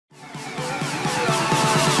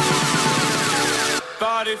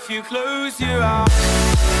if you close your eyes.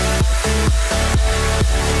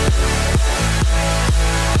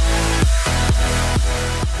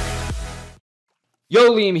 Yo,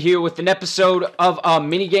 Liam here with an episode of a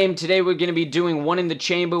minigame. Today we're going to be doing one in the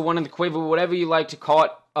chamber, one in the quiver, whatever you like to call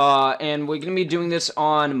it. And we're going to be doing this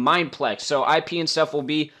on Mineplex. So IP and stuff will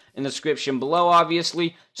be in the description below,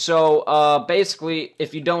 obviously. So basically,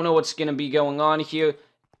 if you don't know what's going to be going on here,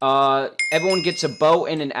 everyone gets a bow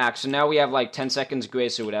and an axe. So now we have like 10 seconds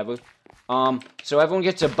grace or whatever. So everyone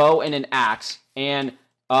gets a bow and an axe. And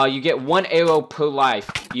you get one arrow per life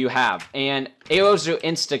you have. And arrows are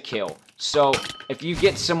insta-kill. So, if you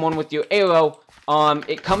get someone with your arrow,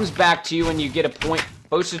 it comes back to you and you get a point.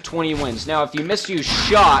 Most of 20 wins. Now, if you miss your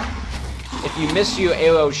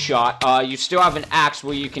arrow shot, you still have an axe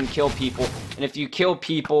where you can kill people. And if you kill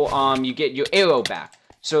people, you get your arrow back.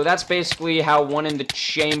 So, that's basically how one in the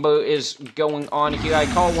chamber is going on here. I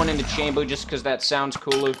call one in the chamber just because that sounds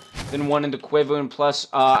cooler than one in the quiver. And plus,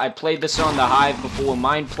 I played this on the Hive before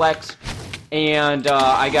Mineplex. And,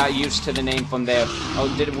 I got used to the name from there.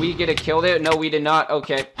 Oh, did we get a kill there? No, we did not.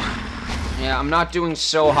 Okay. Yeah, I'm not doing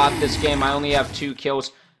so hot this game. I only have 2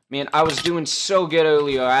 kills. Man, I was doing so good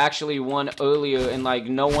earlier. I actually won earlier, and, like,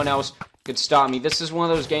 no one else could stop me. This is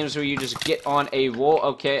one of those games where you just get on a roll.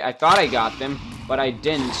 Okay, I thought I got them, but I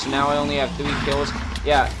didn't. So now I only have 3 kills.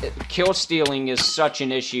 Yeah, kill stealing is such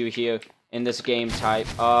an issue here in this game type.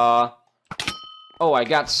 Oh, I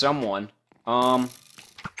got someone.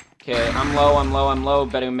 Okay, I'm low.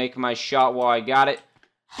 Better make my shot while I got it.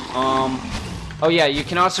 Oh yeah, you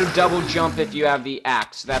can also double jump if you have the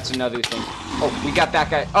axe. That's another thing. Oh, we got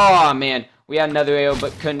that guy. Oh, man. We had another arrow,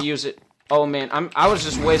 but couldn't use it. Oh, man. I was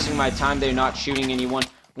just wasting my time there not shooting anyone.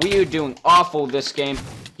 We are doing awful this game.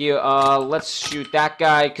 Here, let's shoot that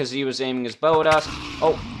guy, because he was aiming his bow at us.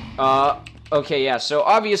 Oh, okay, yeah. So,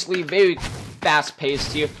 obviously, very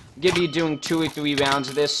fast-paced here. Gonna be doing 2 or 3 rounds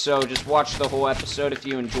of this, so just watch the whole episode if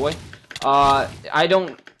you enjoy.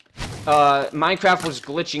 Minecraft was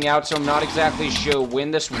glitching out, so I'm not exactly sure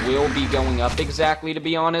when this will be going up exactly, to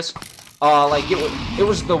be honest. Like, it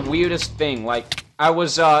was the weirdest thing. Like, I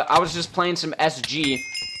was just playing some SG.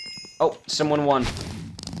 Oh, someone won.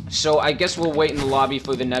 So, I guess we'll wait in the lobby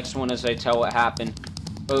for the next one as I tell what happened.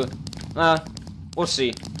 We'll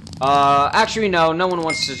see. Actually, no one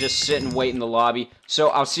wants to just sit and wait in the lobby. So,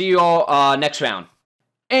 I'll see you all, next round.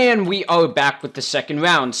 And we are back with the second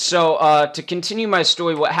round. So, to continue my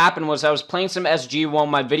story, what happened was I was playing some SG while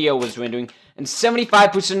my video was rendering, and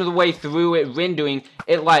 75% of the way through it rendering,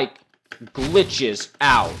 it, like, glitches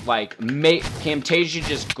out. Like, Camtasia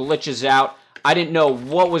just glitches out. I didn't know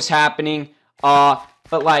what was happening, but,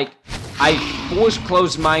 like, I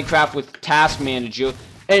force-closed Minecraft with Task Manager,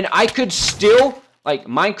 and I could still... Like,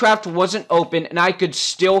 Minecraft wasn't open, and I could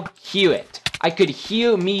still hear it. I could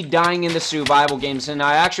hear me dying in the survival games, and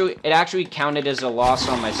it actually counted as a loss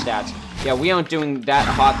on my stats. Yeah, we aren't doing that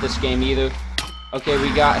hot this game either. Okay,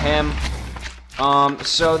 we got him.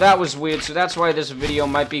 So that was weird, so that's why this video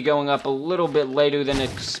might be going up a little bit later than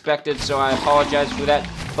expected, so I apologize for that.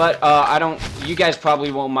 But, you guys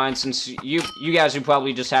probably won't mind, since you guys are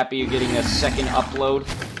probably just happy you're getting a second upload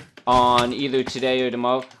on either today or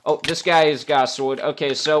tomorrow. Oh, this guy has got a sword.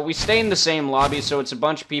 Okay, so we stay in the same lobby, so it's a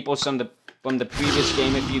bunch of people from the previous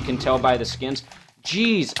game, if you can tell by the skins.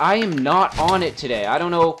 Jeez, I am not on it today. I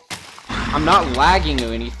don't know. I'm not lagging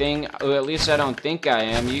or anything, or at least I don't think I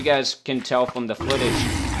am. You guys can tell from the footage.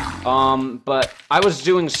 But I was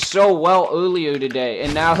doing so well earlier today,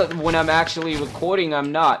 and now when I'm actually recording,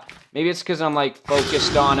 I'm not. Maybe it's because I'm, like,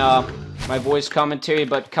 focused on, my voice commentary,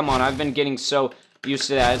 but come on, I've been getting so used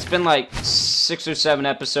to that. It's been like 6 or 7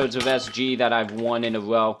 episodes of SG that I've won in a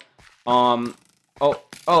row.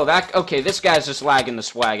 Okay, this guy's just lagging the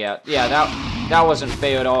swag out. Yeah, that wasn't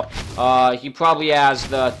fair at all. He probably has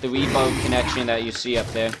the 3-bug connection that you see up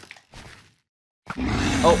there.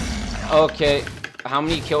 Oh, okay. How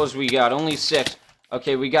many kills we got? Only 6.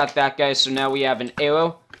 Okay, we got that guy, so now we have an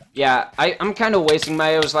arrow. Yeah, I'm kind of wasting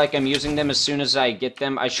my arrows like I'm using them as soon as I get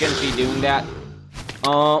them. I shouldn't be doing that.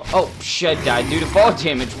 Oh, shit, died due to fall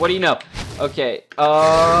damage. What do you know? Okay,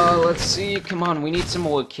 let's see. Come on, we need some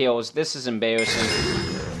more kills. This is embarrassing.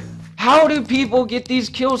 How do people get these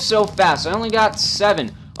kills so fast? I only got 7.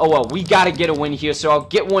 Oh, well, we gotta get a win here, so I'll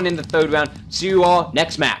get one in the 3rd round. See you all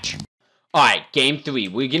next match. Alright, game 3.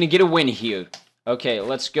 We're gonna get a win here. Okay,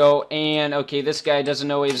 let's go. And, okay, this guy doesn't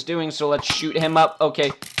know what he's doing, so let's shoot him up.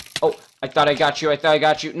 Okay. Oh, I thought I got you.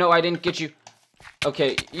 No, I didn't get you.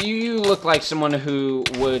 Okay, you look like someone who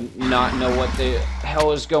would not know what the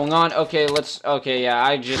hell is going on. Okay, okay, yeah,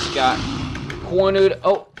 I just got cornered.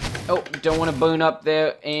 Oh, Oh, don't want to burn up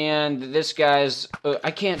there. And this guy's... I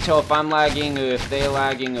can't tell if I'm lagging or if they're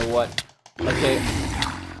lagging or what. Okay.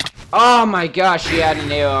 Oh my gosh, he had an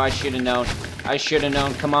arrow. I should have known. I should have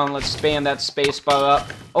known. Come on, let's spam that space bar up.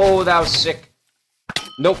 Oh, that was sick.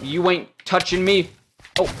 Nope, you ain't touching me.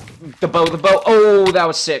 Oh, the bow, the bow. Oh, that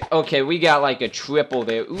was sick. Okay, we got like a triple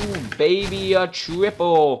there. Ooh, baby, a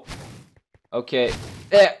triple. Okay.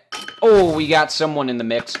 Oh, we got someone in the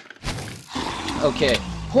mix. Okay.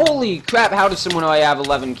 Holy crap, how does someone already have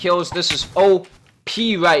 11 kills? This is OP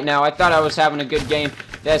right now. I thought I was having a good game.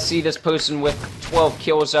 I see this person with 12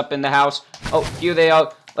 kills up in the house. Oh, here they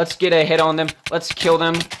are. Let's get a hit on them. Let's kill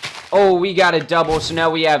them. Oh, we got a double, so now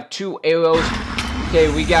we have 2 arrows.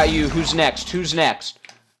 Okay, we got you. Who's next? Who's next?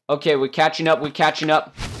 Okay, we're catching up. We're catching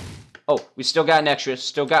up. Oh, we still got an extra.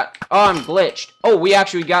 Still got... Oh, I'm glitched. Oh, we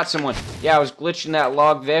actually got someone. Yeah, I was glitching that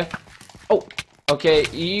log there. Oh, okay.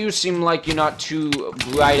 You seem like you're not too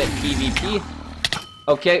bright at PvP.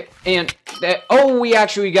 Okay, and... Oh, we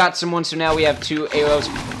actually got someone, so now we have 2 arrows.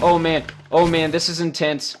 Oh, man. Oh, man, this is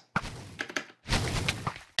intense.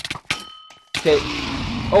 Okay.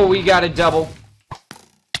 Oh, we got a double.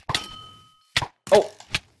 Oh.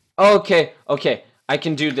 Okay, okay. I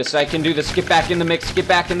can do this. I can do this. Get back in the mix. Get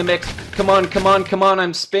back in the mix. Come on, come on, come on.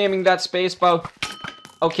 I'm spamming that space bar.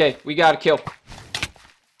 Okay, we got a kill.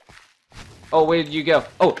 Oh, where did you go?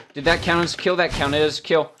 Oh, did that count as a kill? That counted as a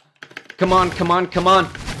kill. Come on, come on, come on.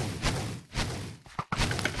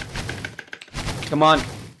 Come on.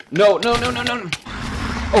 No, no, no, no, no.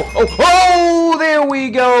 Oh, oh, oh, there we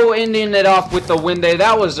go. Ending it off with the win there.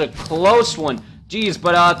 That was a close one. Jeez,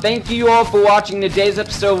 but thank you all for watching today's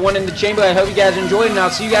episode of One in the Chamber. I hope you guys enjoyed, and I'll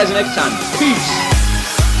see you guys next time. Peace.